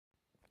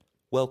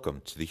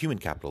Welcome to the Human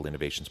Capital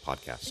Innovations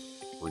Podcast.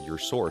 We're your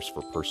source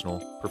for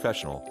personal,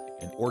 professional,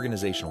 and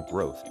organizational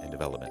growth and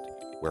development,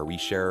 where we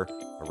share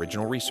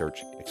original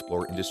research,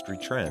 explore industry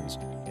trends,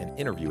 and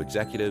interview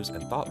executives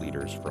and thought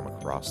leaders from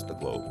across the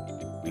globe.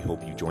 We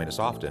hope you join us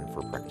often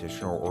for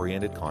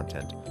practitioner-oriented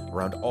content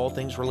around all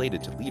things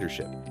related to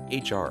leadership,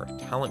 HR,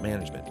 talent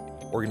management,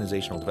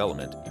 organizational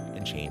development,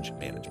 and change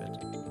management.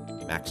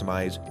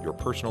 Maximize your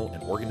personal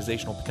and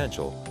organizational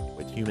potential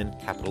with Human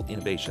Capital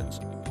Innovations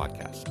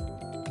Podcast.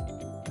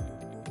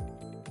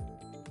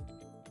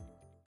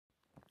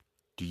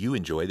 Do you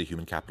enjoy the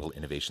Human Capital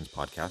Innovations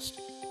Podcast?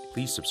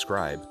 Please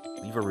subscribe,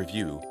 leave a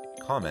review,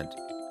 comment,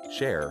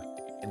 share,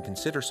 and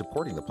consider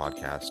supporting the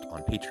podcast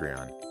on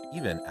Patreon,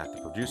 even at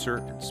the producer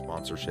and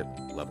sponsorship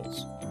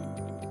levels.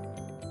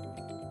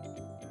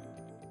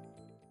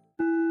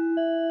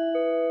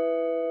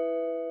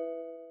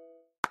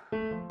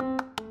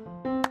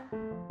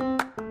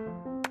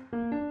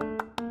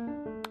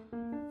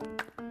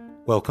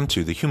 Welcome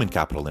to the Human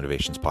Capital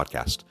Innovations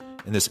Podcast.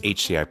 In this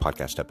HCI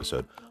podcast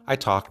episode, I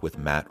talk with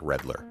Matt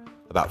Redler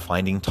about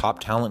finding top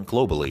talent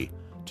globally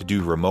to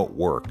do remote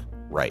work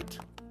right.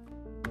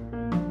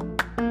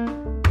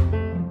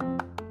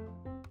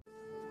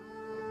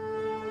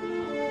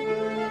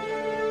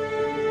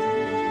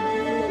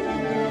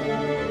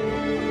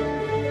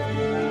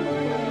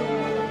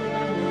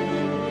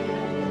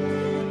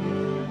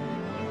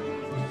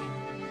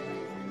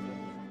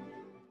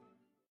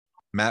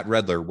 Matt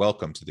Redler,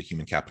 welcome to the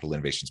Human Capital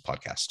Innovations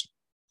Podcast.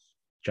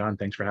 John,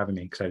 thanks for having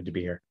me. Excited to be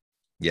here.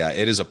 Yeah,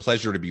 it is a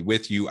pleasure to be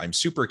with you. I'm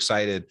super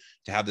excited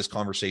to have this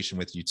conversation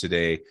with you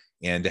today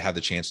and to have the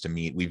chance to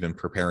meet. We've been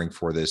preparing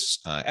for this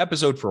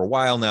episode for a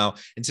while now.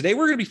 And today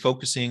we're going to be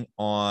focusing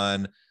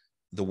on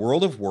the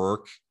world of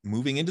work,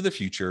 moving into the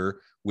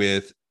future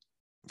with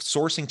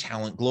sourcing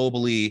talent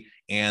globally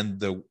and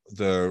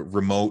the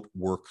remote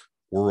work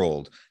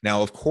world.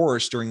 Now, of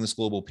course, during this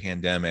global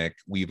pandemic,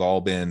 we've all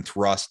been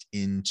thrust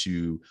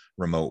into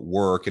remote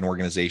work, and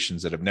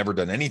organizations that have never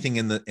done anything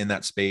in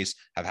that space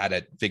have had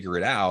to figure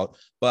it out.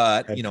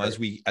 But as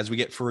we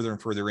get further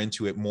and further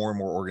into it, more and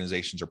more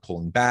organizations are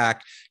pulling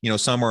back.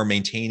 Some are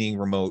maintaining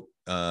remote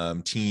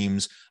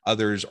teams,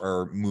 others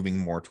are moving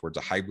more towards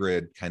a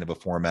hybrid kind of a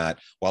format,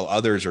 while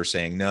others are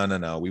saying,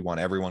 no, we want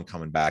everyone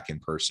coming back in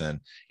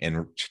person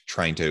and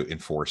trying to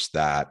enforce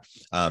that.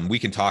 We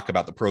can talk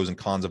about the pros and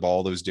cons of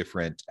all those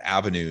different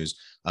avenues,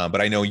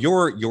 but I know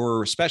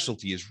your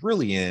specialty is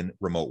really in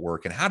remote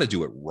work and how to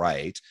do it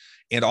right,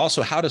 and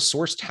also how to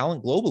source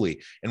talent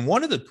globally. And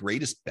one of the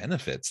greatest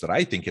benefits that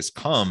I think has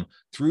come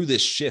through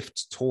this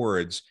shift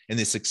towards and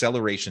this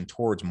acceleration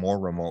towards more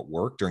remote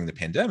work during the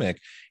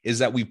pandemic is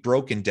that we've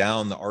broken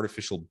down the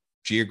artificial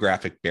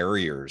geographic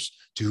barriers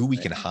to who we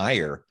can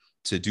hire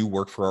to do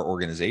work for our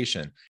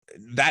organization.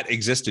 That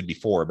existed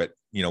before, but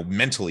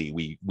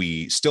mentally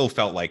we still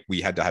felt like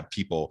we had to have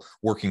people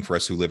working for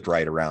us who lived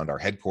right around our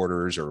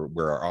headquarters or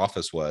where our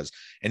office was.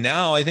 And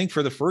now I think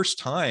for the first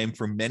time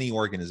for many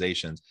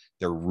organizations,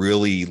 they're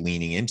really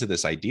leaning into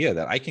this idea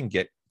that I can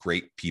get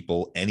great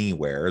people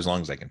anywhere as long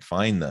as I can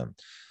find them.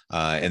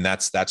 And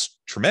that's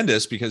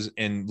tremendous because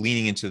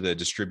leaning into the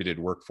distributed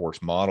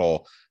workforce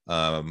model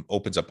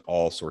opens up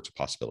all sorts of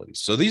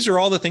possibilities. So these are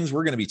all the things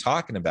we're going to be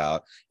talking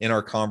about in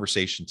our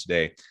conversation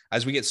today.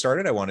 As we get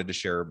started, I wanted to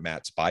share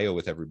Matt's bio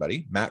with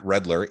everybody. Matt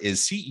Redler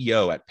is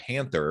CEO at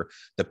Panther,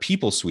 the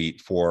people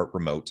suite for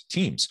remote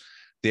teams.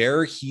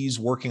 There, he's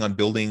working on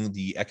building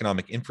the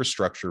economic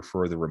infrastructure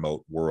for the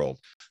remote world.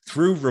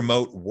 Through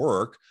remote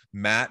work,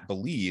 Matt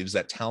believes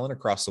that talent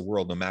across the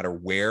world, no matter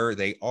where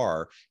they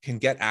are, can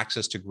get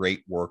access to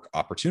great work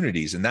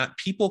opportunities, and that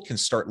people can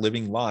start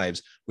living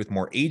lives with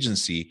more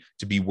agency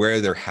to be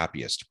where they're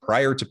happiest.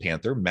 Prior to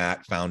Panther,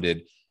 Matt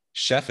founded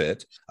Chef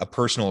It, a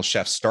personal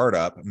chef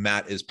startup.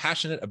 Matt is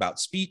passionate about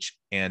speech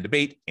and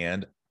debate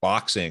and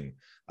boxing.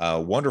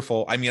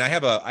 Wonderful. I mean, I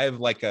have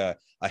like a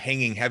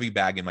hanging heavy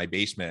bag in my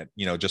basement,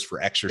 just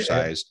for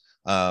exercise.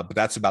 But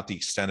that's about the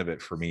extent of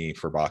it for me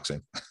for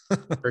boxing.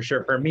 For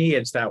sure. For me,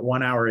 it's that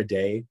 1 hour a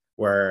day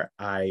where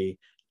I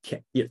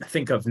can't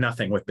think of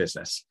nothing with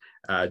business,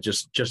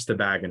 just the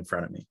bag in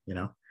front of me,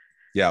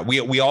 Yeah,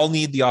 we all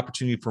need the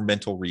opportunity for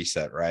mental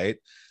reset, right?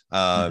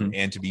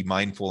 And to be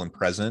mindful and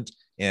present.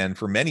 And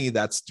for many,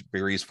 that's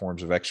various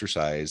forms of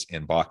exercise,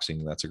 and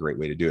boxing, that's a great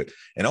way to do it.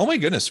 And oh my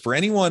goodness, for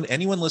anyone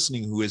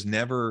listening who has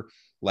never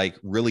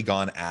really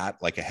gone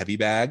at like a heavy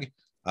bag,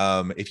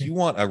 if you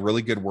want a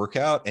really good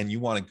workout and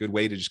you want a good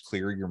way to just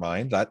clear your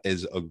mind, that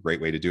is a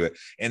great way to do it.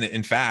 And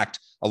in fact,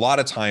 a lot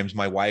of times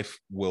my wife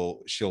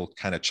she'll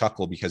kind of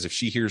chuckle because if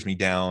she hears me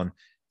down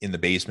in the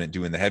basement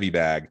doing the heavy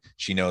bag,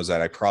 she knows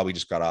that I probably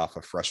just got off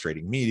a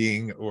frustrating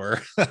meeting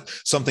or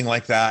something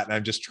like that. And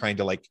I'm just trying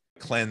to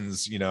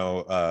cleanse,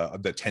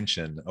 the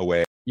tension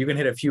away. You can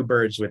hit a few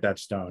birds with that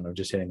stone of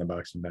just hitting the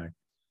boxing bag.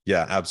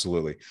 Yeah,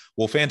 absolutely.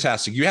 Well,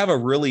 fantastic. You have a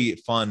really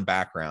fun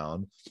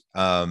background.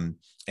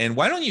 And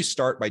why don't you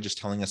start by just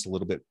telling us a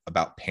little bit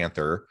about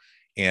Panther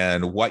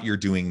and what you're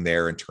doing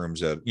there in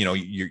terms of,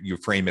 you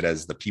frame it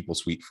as the people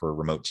suite for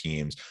remote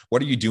teams.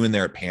 What are you doing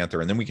there at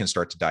Panther? And then we can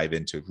start to dive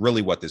into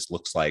really what this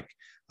looks like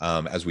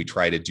as we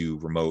try to do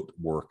remote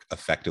work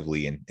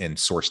effectively and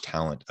source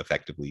talent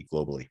effectively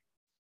globally.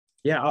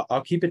 Yeah,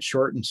 I'll keep it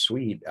short and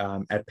sweet.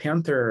 At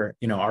Panther,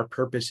 our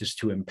purpose is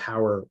to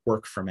empower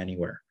work from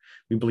anywhere.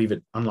 We believe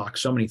it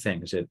unlocks so many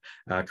things. It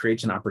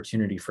creates an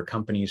opportunity for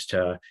companies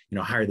to,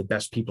 hire the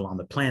best people on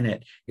the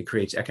planet. It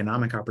creates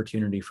economic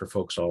opportunity for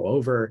folks all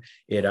over.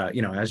 It,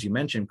 as you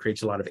mentioned,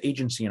 creates a lot of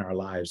agency in our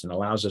lives and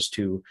allows us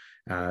to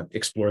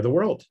explore the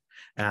world.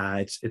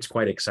 It's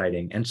quite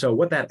exciting. And so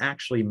what that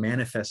actually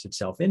manifests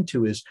itself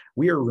into is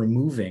we are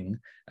removing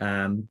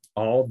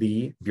all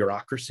the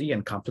bureaucracy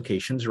and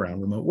complications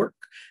around remote work.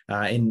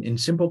 In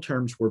simple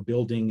terms, we're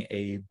building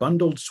a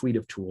bundled suite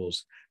of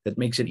tools that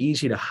makes it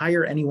easy to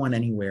hire anyone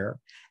anywhere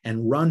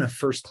and run a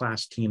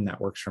first-class team that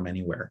works from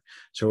anywhere.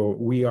 So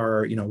we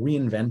are,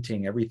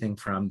 reinventing everything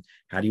from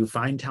how do you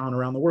find talent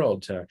around the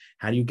world to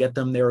how do you get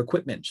them their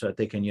equipment so that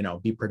they can,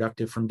 be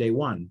productive from day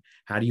one?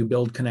 How do you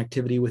build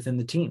connectivity within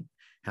the team?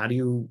 How do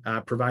you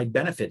provide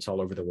benefits all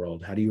over the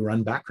world? How do you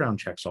run background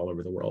checks all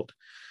over the world?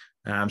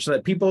 So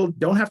that people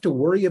don't have to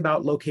worry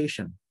about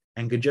location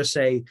and could just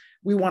say,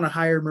 we want to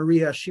hire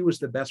Maria. She was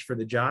the best for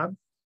the job.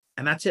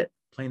 And that's it,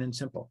 plain and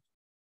simple.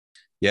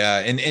 Yeah.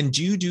 And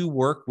do you do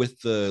work with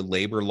the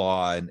labor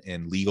law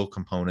and legal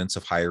components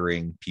of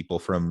hiring people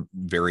from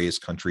various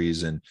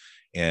countries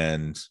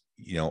and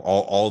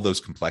all those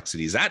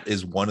complexities? That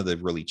is one of the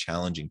really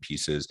challenging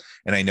pieces.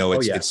 And I know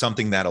it's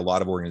something that a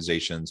lot of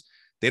organizations,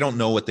 they don't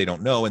know what they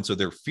don't know. And so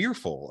they're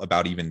fearful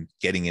about even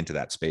getting into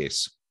that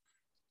space.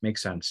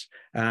 Makes sense.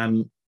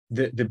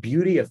 The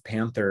beauty of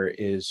Panther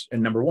is,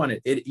 and number one,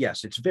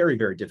 it's very,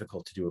 very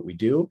difficult to do what we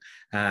do.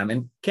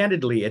 And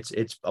candidly, it's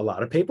a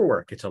lot of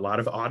paperwork. It's a lot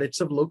of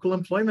audits of local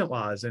employment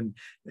laws and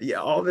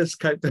all this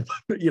kind of,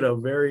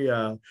 very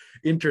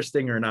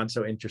interesting or not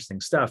so interesting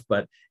stuff.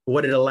 But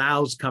what it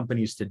allows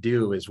companies to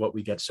do is what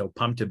we get so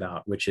pumped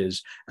about, which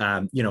is,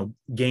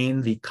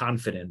 gain the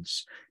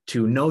confidence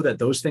to know that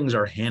those things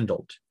are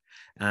handled.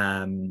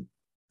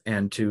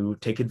 And to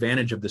take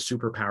advantage of the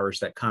superpowers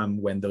that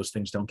come when those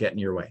things don't get in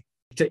your way.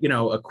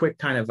 A quick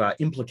kind of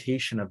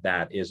implication of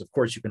that is, of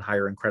course, you can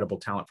hire incredible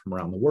talent from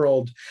around the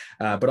world,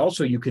 but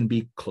also you can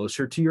be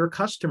closer to your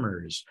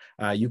customers.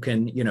 You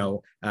can,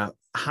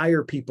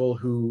 hire people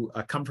who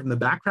come from the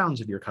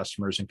backgrounds of your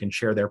customers and can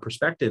share their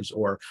perspectives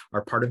or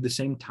are part of the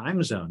same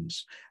time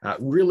zones.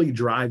 Really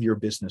drive your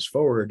business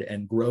forward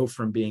and grow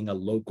from being a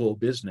local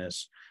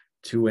business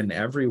to an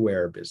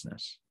everywhere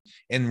business.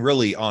 And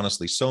really,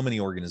 honestly, so many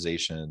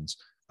organizations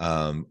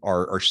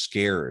are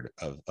scared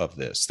of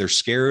this. They're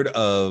scared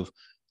of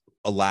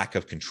a lack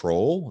of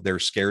control. They're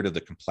scared of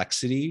the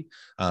complexity.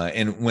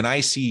 And when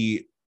I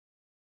see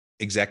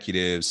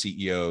executives,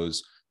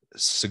 CEOs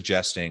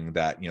suggesting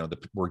that,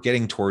 we're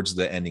getting towards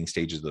the ending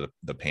stages of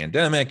the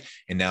pandemic,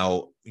 and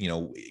now,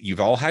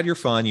 you've all had your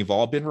fun, you've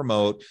all been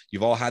remote,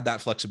 you've all had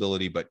that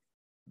flexibility, but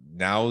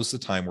now's the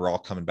time we're all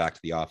coming back to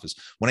the office.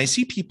 When I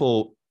see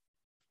people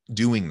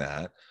doing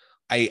that,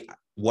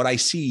 what I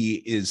see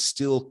is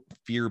still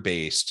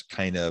fear-based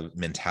kind of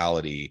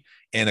mentality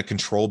and a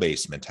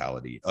control-based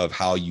mentality of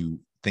how you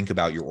think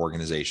about your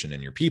organization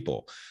and your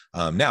people.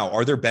 Now,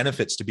 are there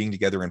benefits to being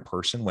together in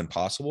person when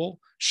possible?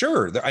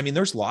 Sure.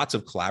 There's lots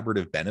of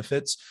collaborative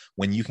benefits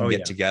when you can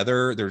get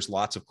together. There's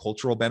lots of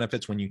cultural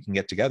benefits when you can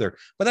get together,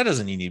 but that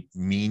doesn't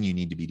mean you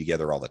need to be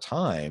together all the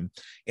time.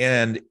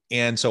 And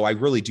so I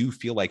really do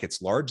feel like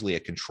it's largely a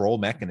control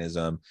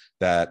mechanism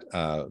that,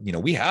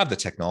 we have the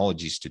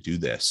technologies to do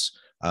this.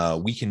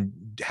 We can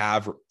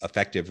have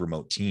effective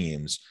remote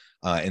teams.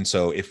 And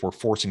so if we're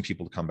forcing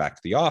people to come back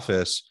to the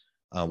office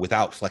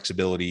without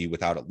flexibility,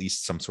 without at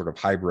least some sort of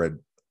hybrid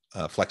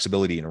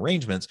flexibility and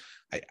arrangements,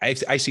 I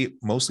see it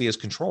mostly as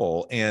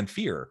control and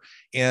fear.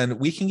 And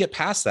we can get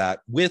past that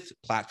with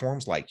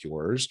platforms like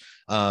yours.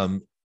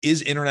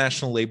 Is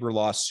international labor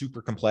law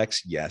super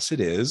complex? Yes, it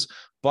is.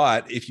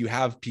 But if you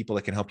have people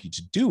that can help you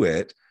to do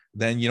it,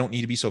 then you don't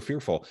need to be so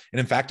fearful. And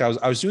in fact,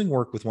 I was doing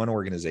work with one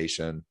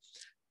organization,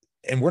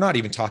 and we're not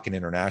even talking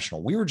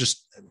international.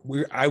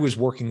 I was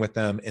working with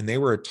them, and they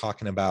were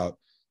talking about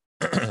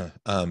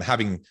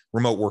having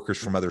remote workers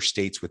from other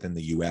states within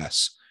the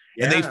US.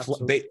 And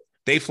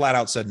they flat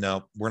out said,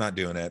 no, we're not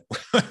doing it.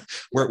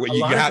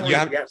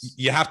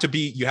 You have to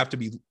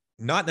be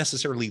not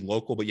necessarily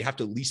local, but you have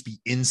to at least be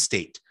in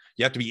state.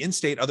 You have to be in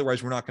state.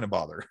 Otherwise, we're not going to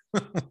bother.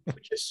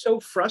 Which is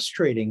so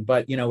frustrating.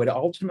 But, it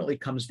ultimately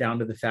comes down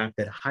to the fact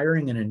that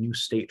hiring in a new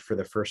state for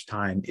the first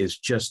time is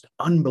just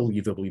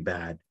unbelievably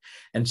bad.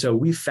 And so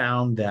we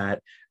found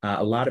that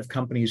a lot of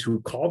companies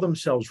who call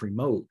themselves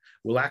remote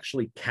will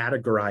actually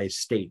categorize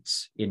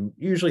states in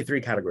usually three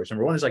categories.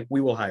 Number one is like,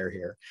 we will hire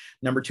here.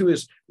 Number two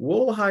is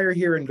we'll hire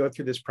here and go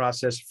through this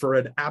process for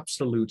an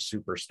absolute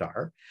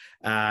superstar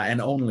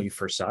and only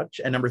for such.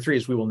 And number three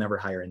is we will never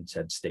hire in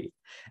said state.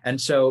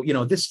 And so,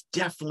 this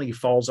definitely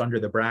falls under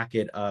the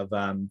bracket of,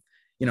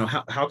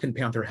 how can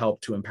Panther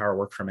help to empower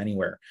work from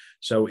anywhere?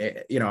 So,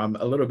 I'm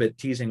a little bit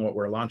teasing what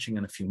we're launching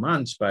in a few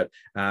months, but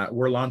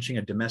we're launching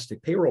a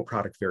domestic payroll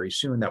product very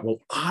soon that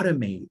will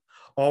automate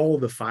all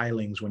the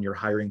filings when you're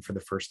hiring for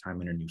the first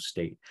time in a new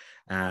state.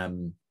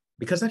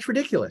 Because that's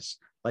ridiculous.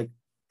 Like,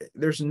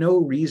 there's no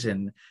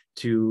reason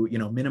to,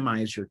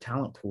 minimize your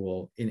talent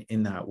pool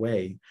in that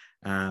way,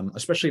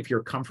 especially if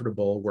you're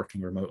comfortable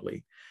working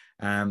remotely.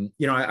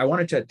 I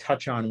wanted to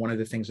touch on one of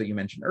the things that you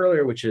mentioned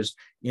earlier, which is,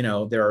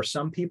 there are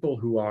some people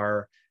who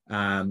are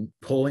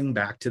pulling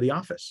back to the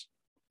office.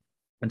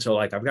 And so,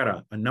 like, I've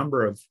got a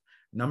number of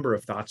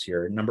thoughts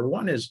here. Number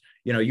one is,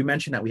 you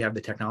mentioned that we have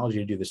the technology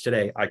to do this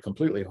today. I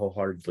completely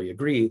wholeheartedly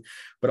agree.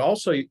 But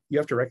also, you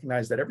have to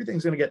recognize that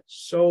everything's going to get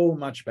so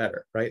much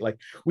better, right? Like,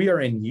 we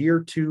are in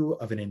year 2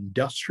 of an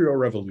industrial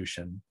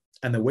revolution,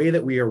 and the way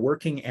that we are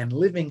working and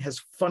living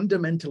has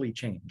fundamentally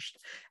changed.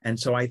 And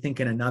so I think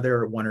in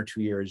another 1 or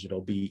 2 years,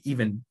 it'll be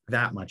even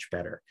that much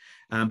better.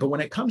 But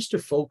when it comes to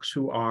folks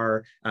who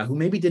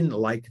maybe didn't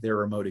like their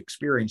remote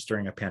experience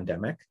during a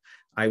pandemic,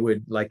 I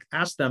would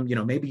ask them,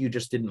 maybe you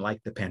just didn't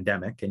like the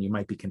pandemic and you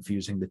might be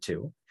confusing the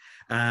two.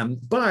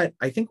 But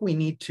I think we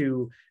need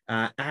to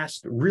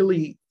ask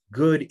really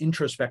good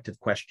introspective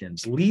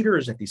questions.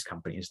 Leaders at these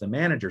companies, the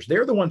managers,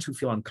 they're the ones who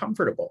feel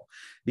uncomfortable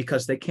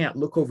because they can't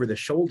look over the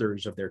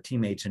shoulders of their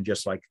teammates and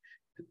just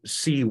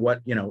see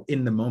what,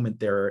 in the moment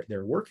they're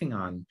working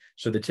on.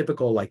 So the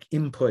typical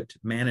input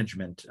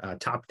management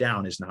top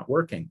down is not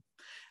working.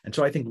 And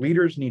so I think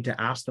leaders need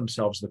to ask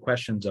themselves the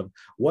questions of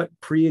what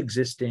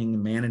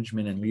pre-existing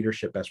management and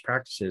leadership best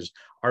practices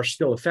are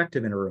still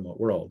effective in a remote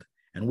world,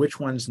 and which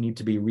ones need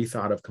to be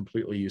rethought of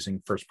completely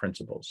using first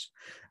principles.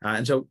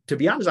 And so, to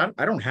be honest,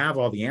 I don't have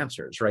all the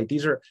answers, right?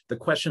 These are the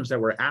questions that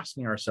we're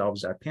asking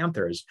ourselves at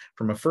Panthers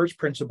from a first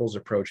principles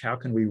approach. How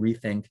can we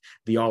rethink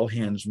the all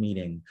hands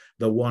meeting,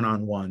 the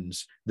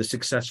one-on-ones, the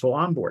successful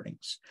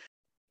onboardings?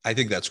 I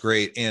think that's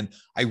great. And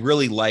I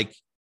really like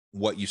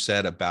what you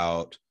said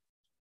about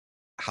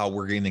how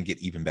we're going to get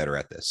even better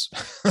at this.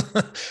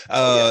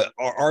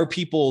 Are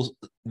people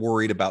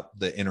worried about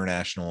the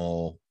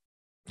international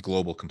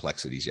global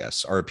complexities?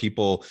 Yes. Are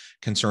people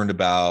concerned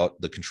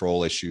about the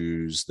control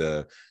issues,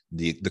 the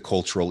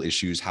cultural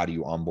issues? How do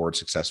you onboard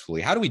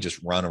successfully? How do we just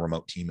run a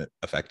remote team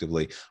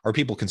effectively? Are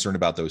people concerned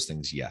about those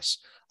things? Yes.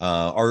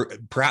 Are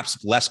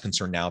perhaps less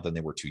concerned now than they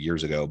were 2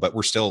 years ago, but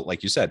we're still,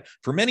 like you said,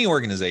 for many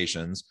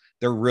organizations,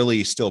 they're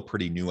really still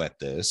pretty new at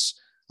this.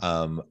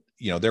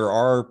 There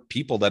are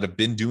people that have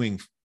been doing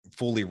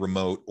fully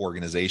remote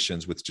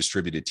organizations with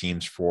distributed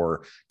teams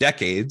for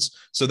decades.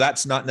 So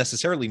that's not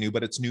necessarily new,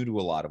 but it's new to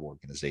a lot of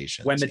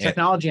organizations. When the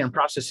technology and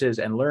processes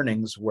and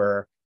learnings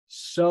were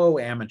so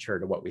amateur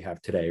to what we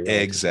have today.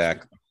 Right?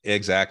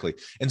 Exactly.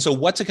 And so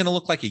what's it going to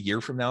look like a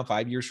year from now,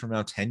 5 years from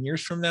now, 10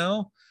 years from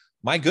now?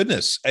 My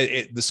goodness,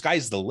 the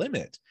sky's the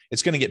limit.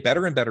 It's going to get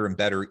better and better and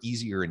better,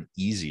 easier and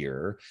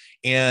easier.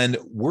 And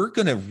we're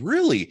going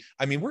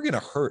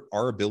to hurt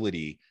our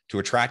ability to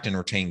attract and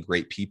retain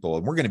great people.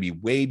 And we're going to be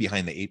way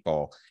behind the 8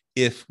 ball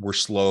if we're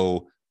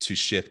slow to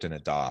shift and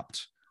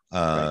adopt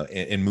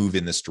and move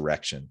in this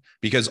direction,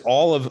 because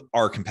all of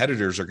our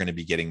competitors are going to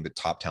be getting the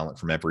top talent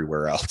from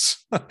everywhere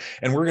else.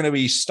 And we're going to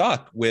be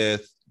stuck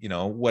with,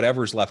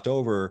 whatever's left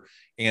over.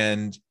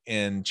 And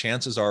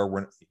chances are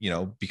we're,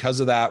 because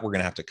of that, we're going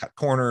to have to cut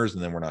corners,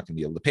 and then we're not going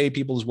to be able to pay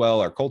people as well.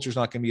 Our culture's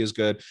not going to be as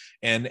good.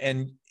 And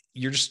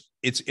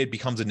it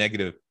becomes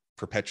a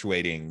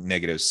perpetuating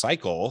negative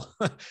cycle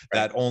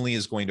that only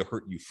is going to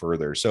hurt you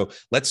further. So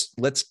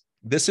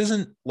this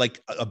isn't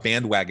like a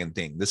bandwagon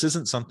thing. This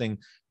isn't something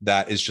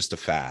that is just a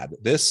fad.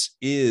 This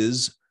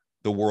is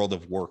the world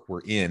of work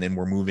we're in, and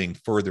we're moving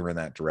further in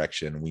that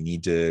direction. We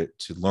need to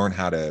learn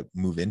how to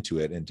move into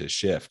it and to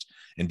shift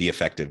and be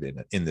effective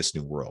in this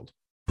new world.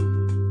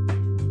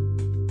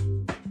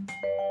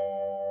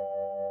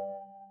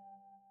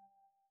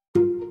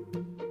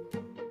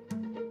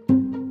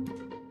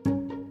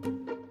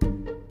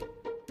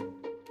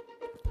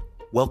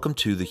 Welcome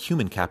to the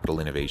Human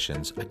Capital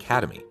Innovations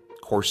Academy.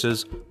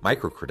 Courses,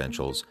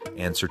 micro-credentials,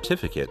 and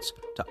certificates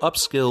to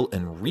upskill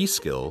and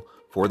reskill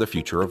for the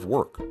future of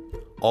work.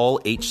 All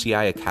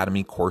HCI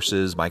Academy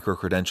courses,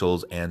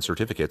 micro-credentials, and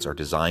certificates are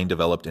designed,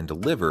 developed, and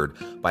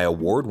delivered by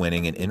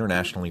award-winning and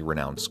internationally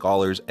renowned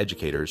scholars,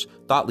 educators,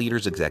 thought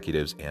leaders,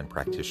 executives, and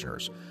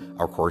practitioners.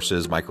 Our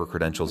courses,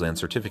 micro-credentials, and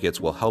certificates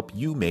will help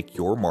you make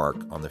your mark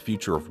on the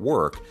future of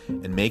work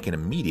and make an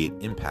immediate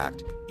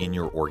impact in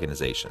your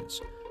organizations.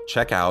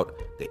 Check out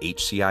the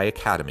HCI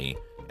Academy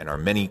and our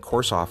many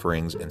course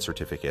offerings and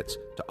certificates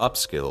to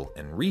upskill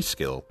and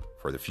reskill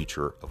for the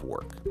future of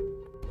work.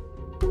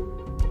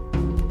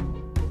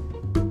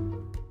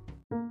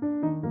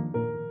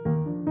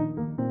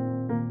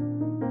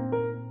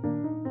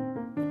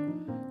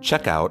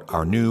 Check out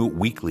our new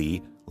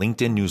weekly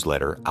LinkedIn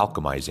newsletter,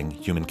 Alchemizing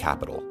Human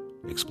Capital,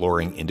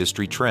 exploring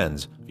industry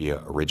trends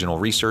via original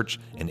research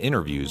and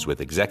interviews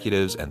with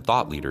executives and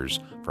thought leaders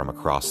from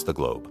across the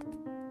globe.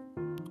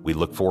 We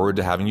look forward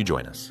to having you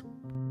join us.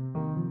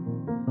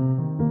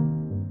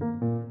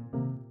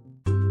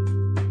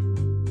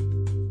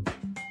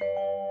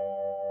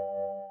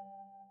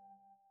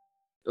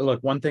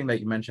 Look, one thing that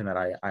you mentioned that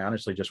I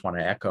honestly just want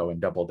to echo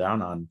and double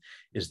down on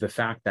is the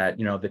fact that,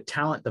 the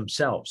talent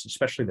themselves,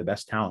 especially the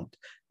best talent,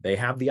 they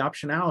have the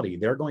optionality.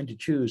 They're going to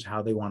choose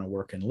how they want to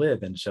work and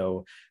live. And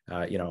so,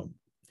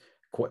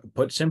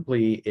 put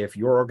simply, if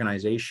your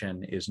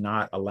organization is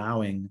not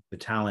allowing the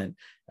talent,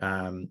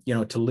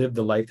 to live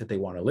the life that they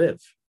want to live,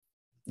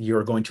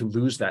 you're going to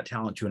lose that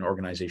talent to an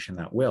organization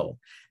that will.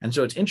 And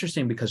so it's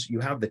interesting because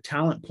you have the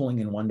talent pulling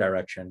in one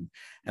direction,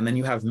 and then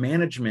you have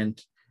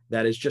management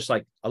that is just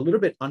like a little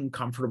bit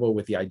uncomfortable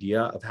with the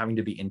idea of having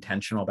to be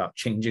intentional about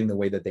changing the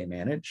way that they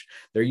manage.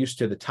 They're used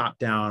to the top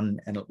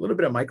down and a little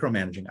bit of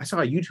micromanaging. I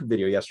saw a YouTube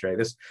video yesterday.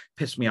 This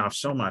pissed me off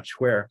so much,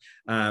 where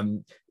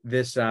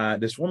this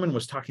woman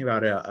was talking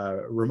about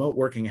a remote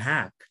working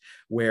hack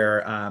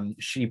where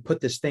she put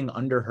this thing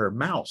under her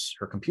mouse,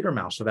 her computer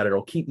mouse, so that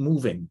it'll keep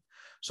moving.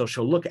 So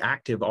she'll look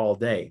active all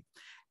day.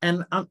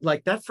 And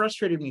like, that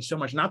frustrated me so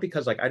much, not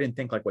because like I didn't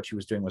think like what she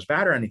was doing was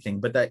bad or anything,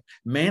 but that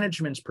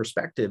management's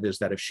perspective is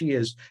that if she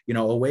is,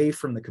 away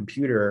from the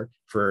computer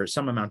for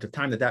some amount of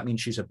time, that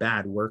means she's a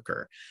bad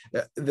worker.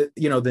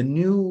 The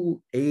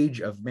new age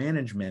of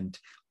management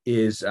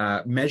is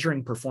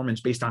measuring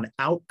performance based on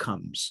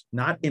outcomes,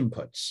 not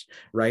inputs,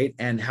 right?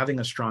 And having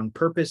a strong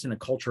purpose and a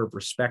culture of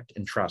respect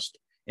and trust,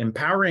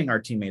 empowering our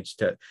teammates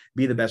to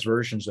be the best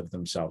versions of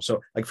themselves. So,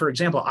 like, for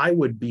example, I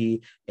would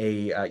be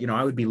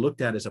I would be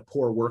looked at as a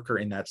poor worker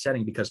in that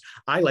setting because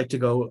I like to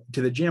go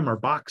to the gym or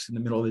box in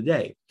the middle of the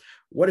day.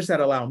 What does that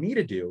allow me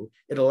to do?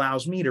 It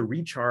allows me to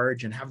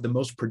recharge and have the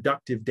most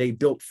productive day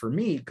built for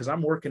me, because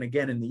I'm working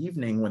again in the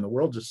evening when the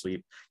world's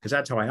asleep, because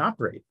that's how I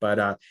operate.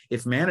 But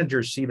if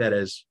managers see that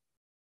as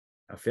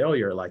a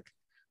failure, like,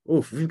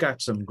 oof, we've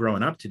got some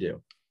growing up to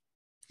do.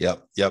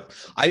 Yep.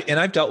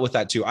 I've dealt with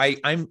that too.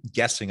 I'm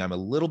guessing I'm a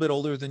little bit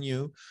older than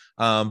you,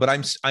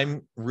 but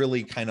I'm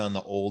really kind of on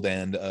the old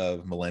end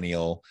of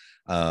millennial,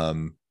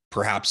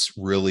 perhaps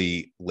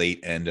really late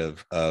end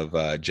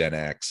of Gen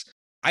X.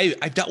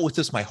 I've dealt with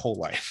this my whole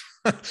life,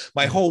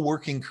 my whole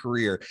working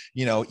career.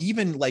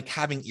 Even like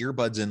having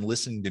earbuds and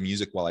listening to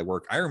music while I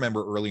work. I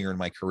remember earlier in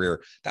my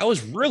career that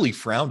was really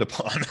frowned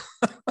upon.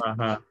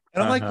 And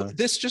I'm like,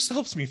 this just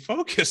helps me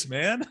focus,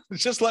 man.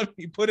 Just let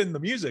me put in the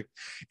music.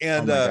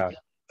 And oh my gosh.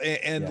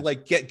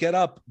 Like get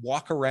up,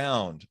 walk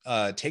around,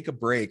 take a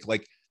break.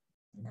 Like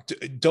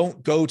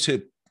don't go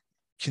to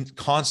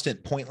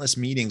constant pointless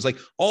meetings, like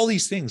all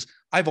these things.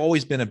 I've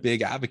always been a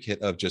big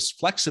advocate of just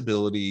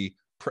flexibility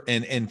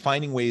and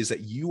finding ways that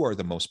you are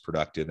the most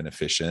productive and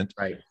efficient,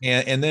 right?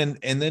 And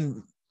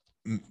then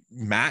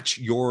match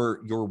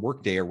your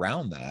work day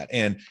around that.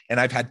 And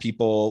I've had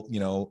people,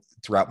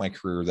 throughout my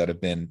career that have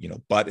been,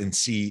 butt and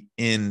seat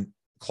in,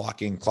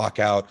 clock in, clock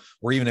out,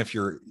 or even if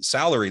you're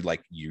salaried,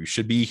 like you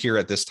should be here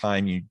at this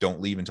time, you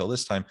don't leave until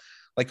this time.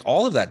 Like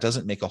all of that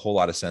doesn't make a whole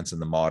lot of sense in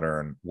the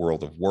modern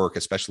world of work,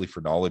 especially for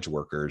knowledge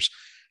workers.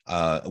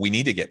 We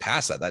need to get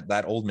past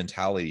that old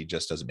mentality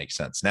just doesn't make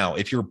sense. Now,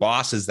 if your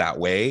boss is that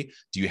way,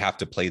 do you have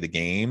to play the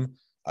game?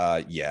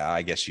 Yeah,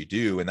 I guess you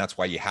do. And that's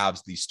why you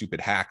have these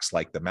stupid hacks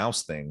like the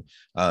mouse thing,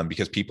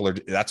 because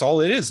that's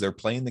all it is. They're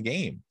playing the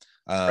game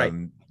Right.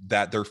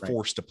 that they're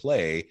forced to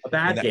play. A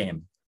bad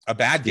game. A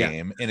bad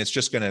game, and it's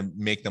just going to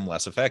make them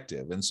less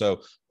effective. And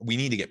so we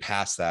need to get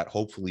past that,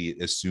 hopefully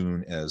as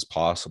soon as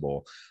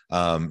possible.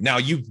 Now,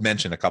 you've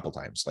mentioned a couple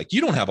times, like,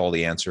 you don't have all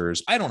the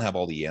answers. I don't have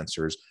all the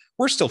answers.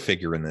 We're still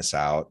figuring this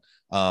out.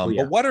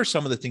 But what are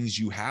some of the things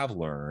you have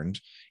learned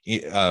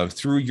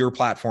through your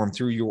platform,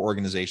 through your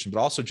organization,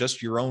 but also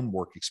just your own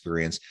work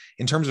experience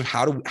in terms of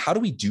how do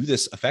we do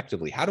this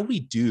effectively? How do we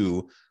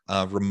do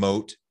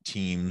remote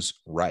teams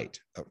right,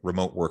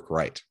 remote work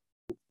right?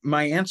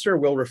 My answer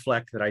will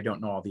reflect that I don't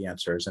know all the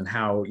answers and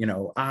how,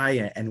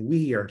 I and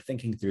we are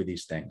thinking through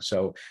these things.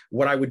 So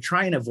what I would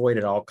try and avoid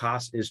at all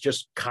costs is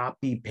just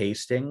copy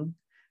pasting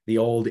the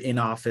old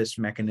in-office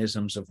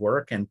mechanisms of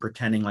work and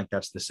pretending like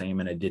that's the same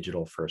in a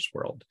digital first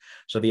world.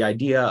 So the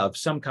idea of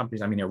some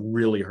companies, I mean, it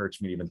really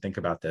hurts me to even think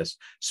about this,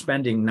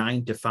 spending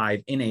 9 to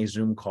 5 in a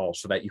Zoom call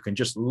so that you can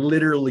just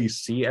literally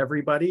see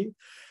everybody.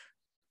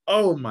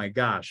 Oh my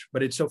gosh.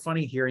 But it's so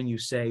funny hearing you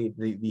say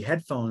the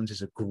headphones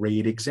is a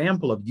great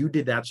example of, you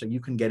did that so you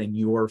can get in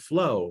your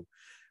flow,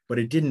 but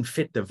it didn't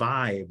fit the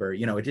vibe, or,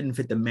 it didn't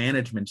fit the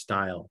management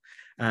style.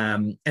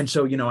 And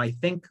so, I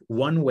think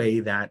one way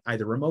that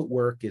either remote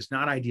work is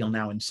not ideal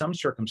now in some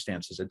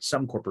circumstances at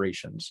some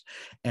corporations,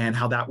 and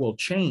how that will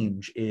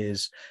change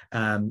is,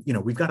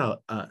 we've got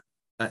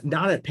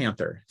not at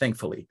Panther,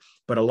 thankfully,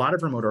 but a lot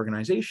of remote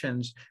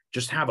organizations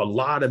just have a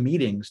lot of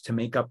meetings to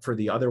make up for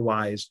the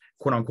otherwise,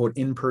 quote unquote,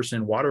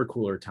 in-person water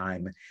cooler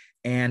time.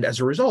 And as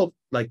a result,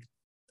 like,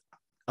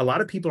 a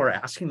lot of people are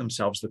asking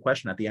themselves the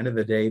question at the end of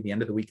the day, the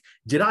end of the week,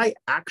 did I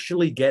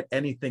actually get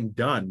anything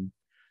done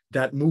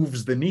that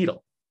moves the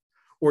needle?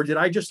 Or did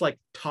I just like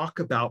talk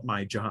about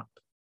my job?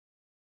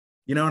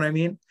 You know what I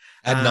mean?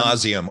 Ad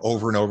nauseum,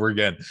 over and over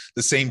again,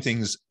 the same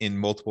things in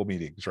multiple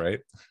meetings, right?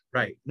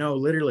 Right. No,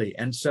 literally.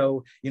 And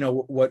so,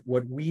 what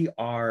we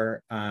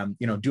are,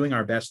 doing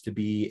our best to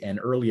be an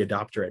early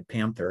adopter at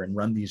Panther and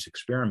run these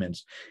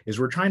experiments is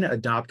we're trying to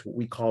adopt what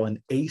we call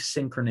an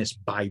asynchronous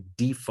by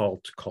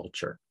default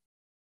culture.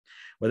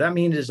 What that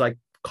means is like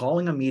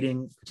calling a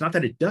meeting. It's not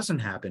that it doesn't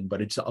happen,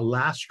 but it's a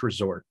last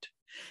resort.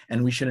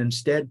 And we should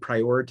instead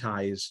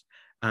prioritize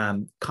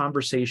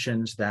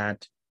conversations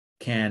that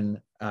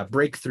can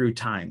break through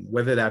time,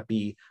 whether that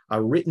be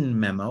a written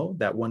memo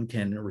that one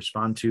can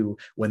respond to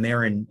when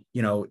they're in,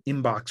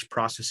 inbox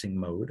processing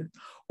mode,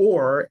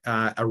 or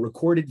a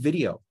recorded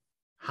video,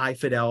 high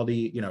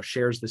fidelity,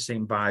 shares the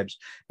same vibes.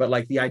 But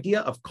like the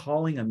idea of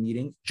calling a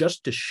meeting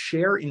just to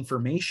share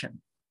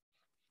information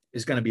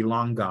is going to be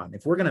long gone.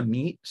 If we're going to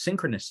meet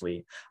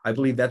synchronously, I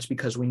believe that's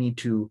because we need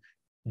to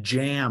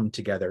jam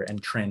together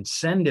and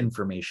transcend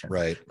information.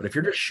 Right. But if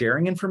you're just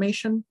sharing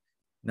information,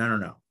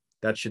 no.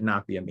 That should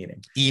not be a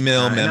meeting.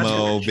 Email,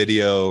 memo,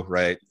 video,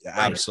 right?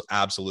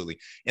 Absolutely.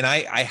 And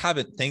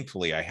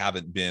thankfully, I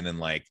haven't been in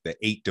like the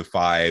 8 to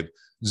 5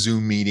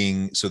 Zoom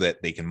meeting so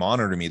that they can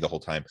monitor me the whole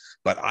time.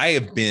 But I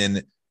have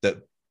been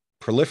the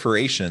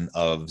proliferation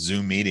of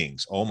Zoom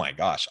meetings. Oh my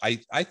gosh.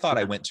 I thought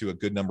I went to a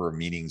good number of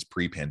meetings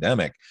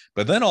pre-pandemic,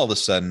 but then all of a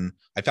sudden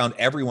I found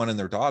everyone and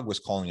their dog was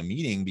calling a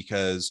meeting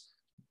because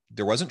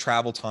there wasn't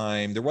travel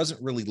time. There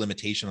wasn't really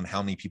limitation on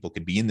how many people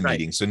could be in the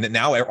meeting. So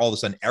now all of a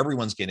sudden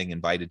everyone's getting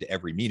invited to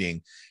every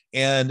meeting.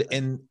 And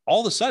all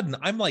of a sudden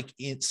I'm like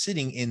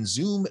sitting in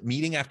Zoom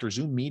meeting after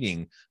Zoom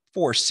meeting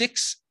for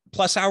 6+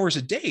 hours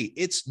a day.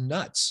 It's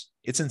nuts.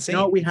 It's insane.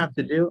 What we have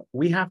to do,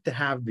 we have to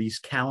have these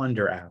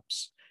calendar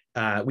apps.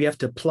 We have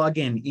to plug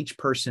in each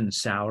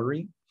person's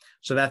salary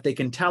so that they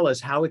can tell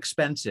us how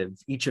expensive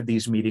each of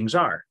these meetings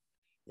are.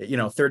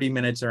 30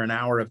 minutes or an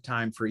hour of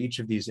time for each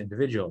of these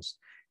individuals.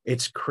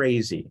 It's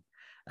crazy.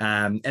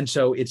 And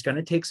so it's going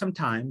to take some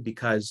time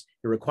because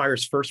it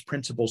requires first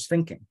principles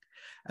thinking.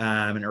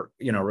 And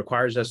it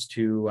requires us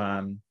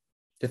to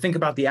think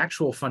about the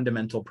actual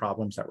fundamental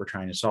problems that we're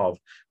trying to solve,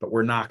 but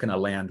we're not going to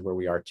land where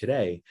we are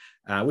today,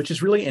 which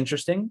is really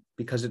interesting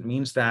because it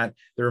means that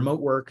the remote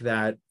work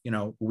that,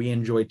 we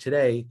enjoy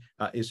today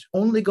is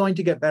only going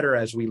to get better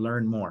as we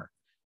learn more.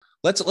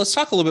 Let's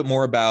talk a little bit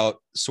more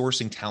about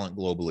sourcing talent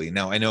globally.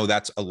 Now, I know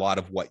that's a lot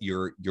of what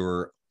your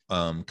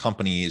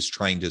company is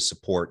trying to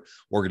support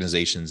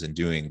organizations in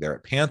doing there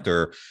at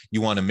Panther. You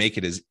want to make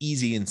it as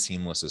easy and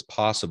seamless as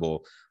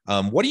possible.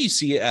 What do you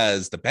see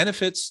as the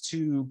benefits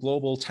to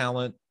global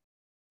talent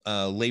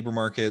labor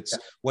markets?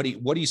 What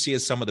do you see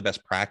as some of the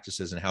best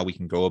practices and how we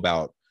can go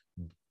about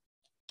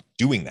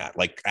doing that,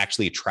 like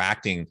actually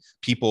attracting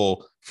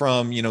people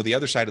from the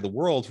other side of the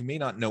world who may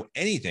not know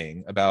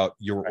anything about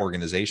your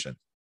organization?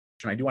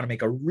 I do want to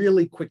make a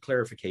really quick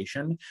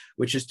clarification,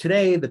 which is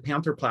today the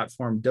Panther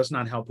platform does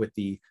not help with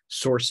the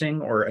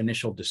sourcing or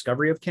initial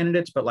discovery of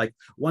candidates, but like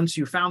once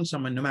you found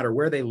someone, no matter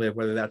where they live,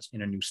 whether that's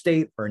in a new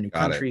state or a new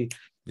country,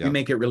 we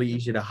make it really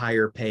easy to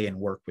hire, pay, and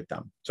work with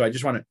them. So I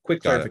just want a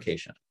quick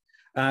clarification.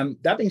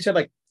 That being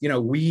said,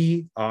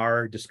 we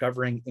are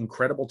discovering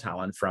incredible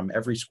talent from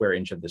every square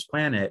inch of this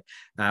planet.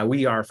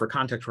 We are, for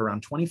context, we're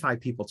around 25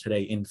 people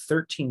today in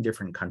 13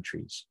 different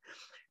countries.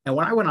 And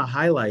what I want to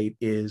highlight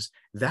is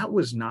that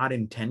was not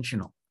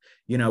intentional.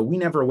 We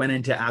never went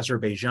into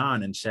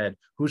Azerbaijan and said,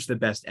 who's the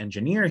best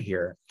engineer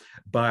here?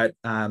 But,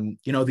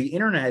 the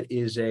internet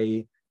is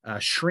a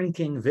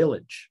shrinking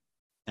village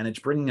and it's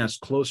bringing us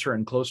closer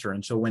and closer.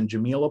 And so when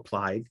Jamil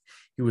applied,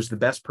 he was the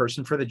best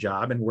person for the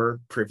job and we're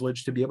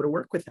privileged to be able to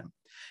work with him,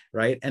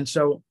 right? And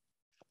so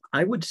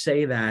I would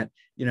say that,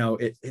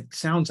 it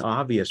sounds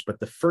obvious,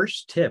 but the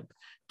first tip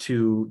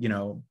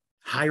to,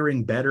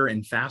 hiring better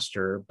and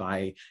faster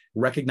by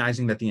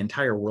recognizing that the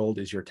entire world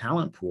is your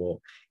talent pool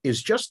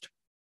is just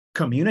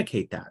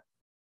communicate that,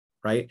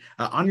 right?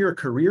 On your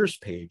careers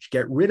page,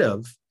 get rid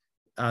of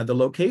the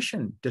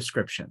location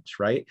descriptions,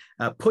 right?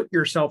 Put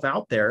yourself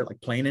out there, like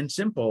plain and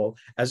simple,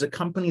 as a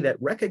company that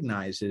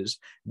recognizes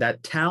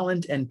that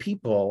talent and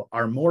people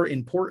are more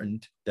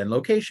important than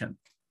location.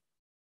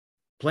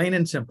 Plain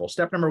and simple.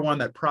 Step number one,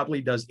 that probably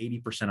does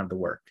 80% of the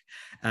work.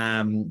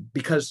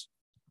 Because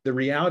the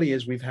reality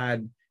is we've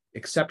had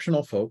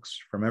exceptional folks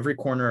from every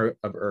corner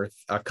of Earth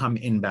come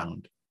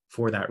inbound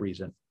for that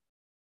reason.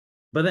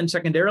 But then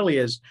secondarily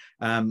is,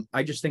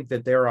 I just think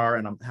that there are,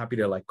 and I'm happy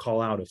to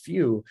call out a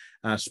few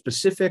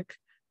specific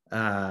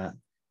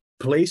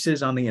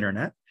places on the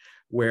internet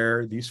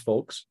where these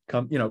folks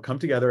come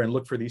together and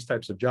look for these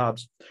types of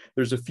jobs.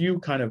 There's a few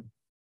kind of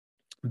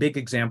big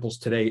examples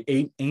today,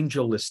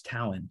 AngelList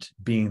Talent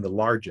being the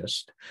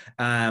largest.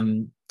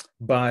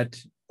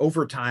 But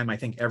over time, I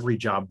think every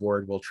job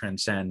board will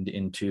transcend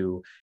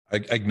into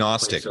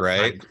agnostic,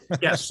 right?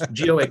 Yes,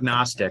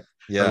 geo-agnostic,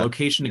 or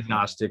location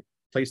agnostic,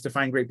 place to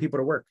find great people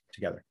to work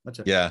together. That's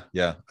it.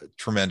 Yeah.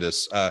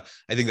 Tremendous. I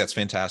think that's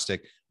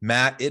fantastic.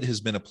 Matt, it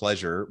has been a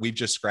pleasure. We've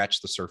just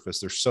scratched the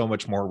surface. There's so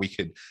much more we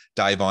could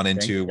dive on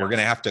into. We're going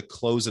to have to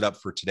close it up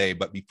for today.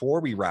 But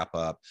before we wrap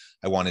up,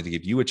 I wanted to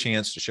give you a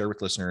chance to share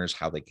with listeners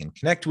how they can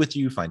connect with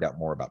you, find out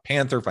more about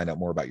Panther, find out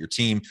more about your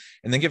team,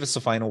 and then give us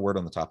the final word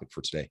on the topic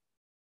for today.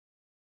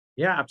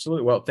 Yeah,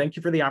 absolutely. Well, thank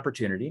you for the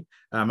opportunity.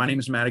 My name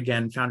is Matt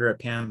again, founder at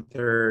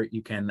Panther.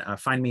 You can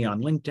find me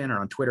on LinkedIn or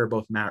on Twitter,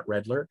 both Matt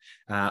Redler.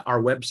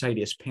 Our website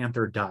is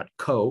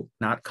panther.co,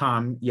 not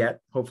com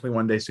yet. Hopefully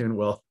one day soon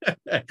we'll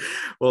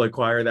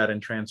acquire that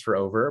and transfer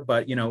over.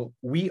 But,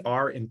 we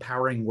are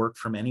empowering work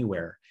from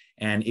anywhere.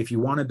 And if you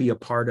want to be a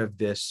part of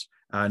this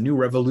new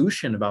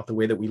revolution about the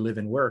way that we live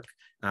and work,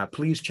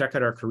 please check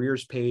out our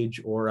careers page,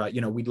 or,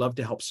 we'd love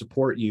to help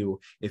support you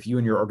if you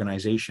and your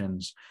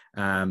organizations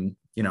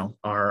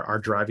are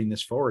driving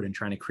this forward and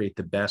trying to create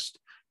the best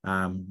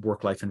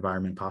work-life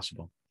environment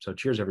possible. So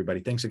cheers,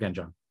 everybody. Thanks again,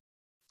 John.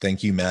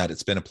 Thank you, Matt.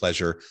 It's been a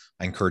pleasure.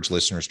 I encourage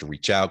listeners to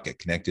reach out, get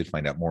connected,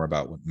 find out more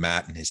about what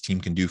Matt and his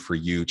team can do for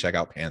you. Check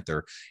out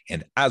Panther.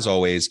 And as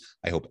always,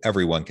 I hope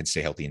everyone can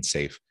stay healthy and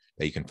safe,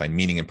 that you can find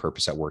meaning and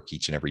purpose at work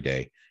each and every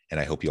day. And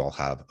I hope you all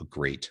have a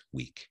great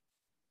week.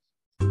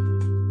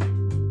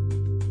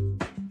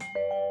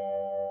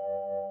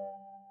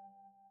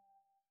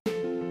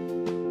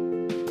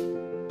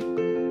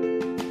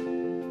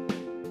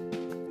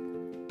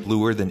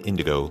 Bluer Than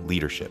Indigo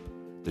Leadership,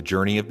 the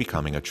journey of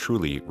becoming a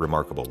truly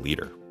remarkable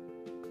leader.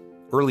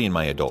 Early in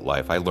my adult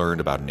life, I learned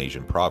about an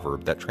Asian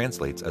proverb that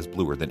translates as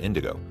bluer than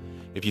indigo.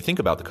 If you think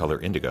about the color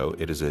indigo,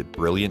 it is a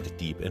brilliant,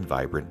 deep, and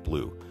vibrant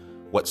blue,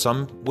 what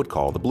some would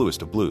call the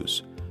bluest of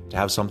blues. To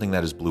have something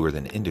that is bluer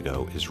than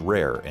indigo is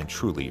rare and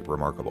truly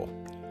remarkable.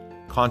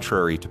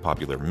 Contrary to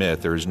popular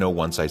myth, there is no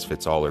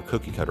one-size-fits-all or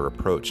cookie-cutter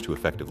approach to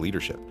effective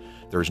leadership.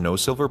 There is no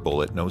silver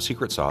bullet, no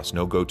secret sauce,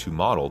 no go-to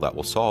model that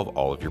will solve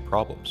all of your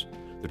problems.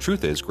 The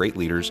truth is, great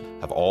leaders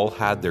have all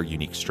had their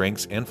unique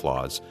strengths and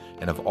flaws,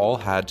 and have all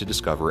had to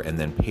discover and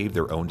then pave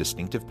their own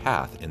distinctive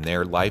path in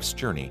their life's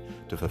journey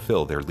to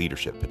fulfill their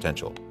leadership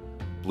potential.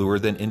 Bluer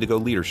Than Indigo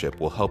Leadership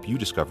will help you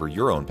discover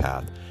your own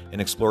path and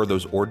explore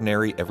those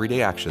ordinary,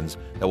 everyday actions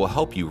that will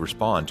help you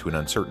respond to an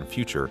uncertain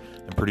future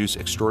and produce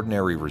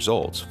extraordinary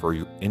results for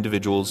your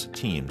individuals,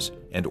 teams,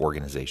 and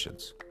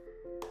organizations.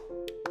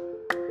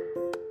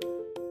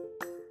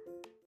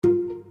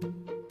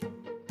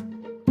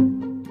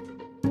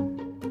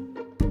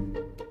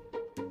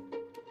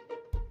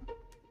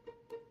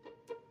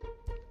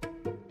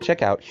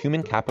 Check out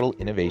Human Capital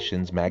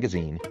Innovations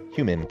magazine,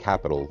 Human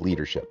Capital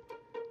Leadership.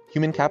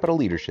 Human Capital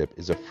Leadership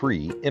is a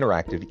free,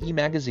 interactive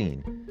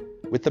e-magazine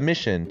with the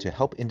mission to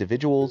help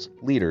individuals,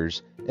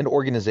 leaders, and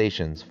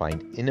organizations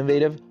find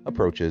innovative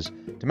approaches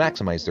to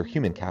maximize their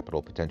human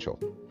capital potential.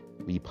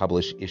 We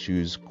publish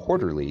issues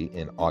quarterly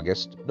in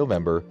August,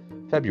 November,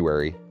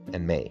 February,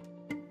 and May.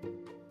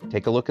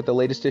 Take a look at the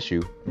latest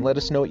issue and let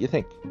us know what you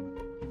think.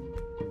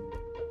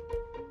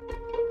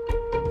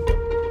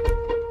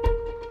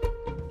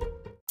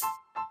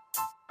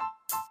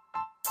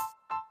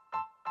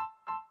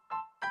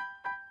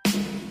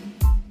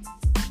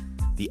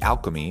 The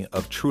alchemy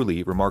of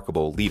truly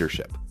remarkable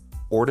leadership.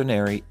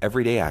 Ordinary,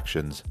 everyday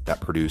actions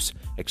that produce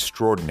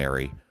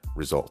extraordinary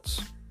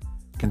results.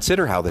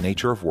 Consider how the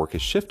nature of work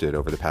has shifted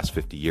over the past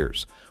 50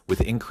 years. With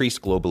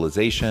increased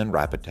globalization,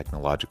 rapid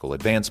technological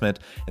advancement,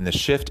 and the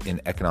shift in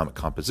economic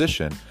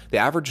composition, the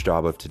average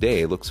job of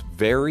today looks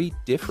very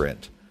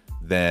different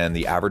than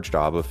the average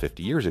job of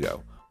 50 years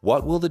ago.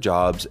 What will the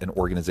jobs and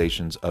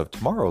organizations of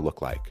tomorrow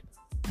look like?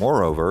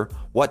 Moreover,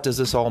 what does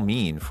this all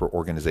mean for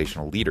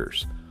organizational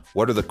leaders?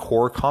 What are the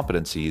core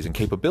competencies and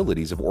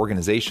capabilities of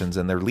organizations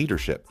and their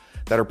leadership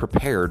that are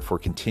prepared for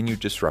continued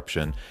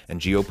disruption and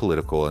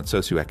geopolitical and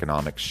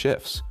socioeconomic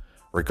shifts?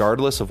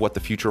 Regardless of what the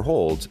future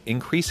holds,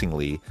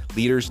 increasingly,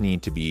 leaders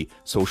need to be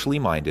socially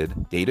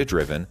minded,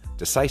 data-driven,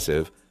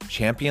 decisive,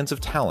 champions of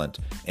talent,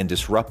 and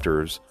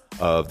disruptors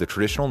of the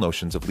traditional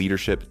notions of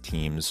leadership,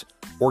 teams,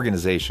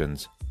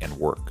 organizations, and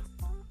work.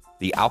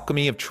 The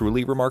alchemy of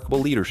truly remarkable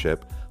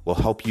leadership will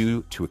help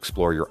you to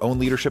explore your own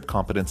leadership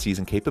competencies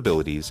and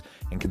capabilities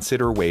and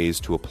consider ways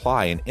to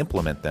apply and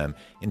implement them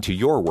into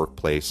your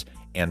workplace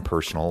and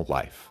personal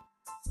life.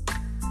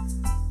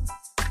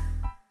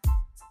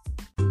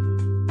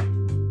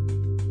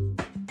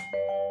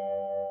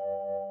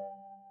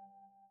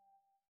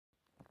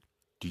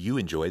 Do you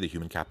enjoy the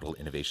Human Capital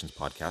Innovations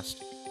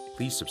podcast?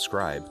 Please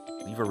subscribe,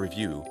 leave a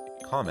review,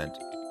 comment,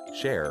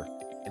 share,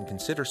 and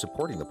consider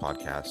supporting the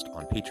podcast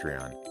on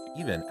Patreon,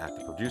 even at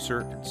the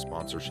producer and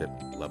sponsorship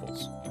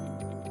levels.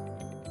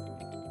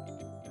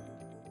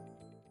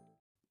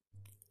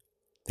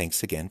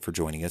 Thanks again for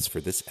joining us for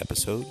this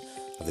episode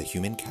of the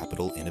Human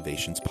Capital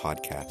Innovations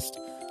podcast.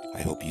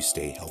 I hope you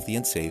stay healthy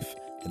and safe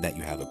and that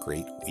you have a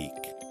great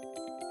week.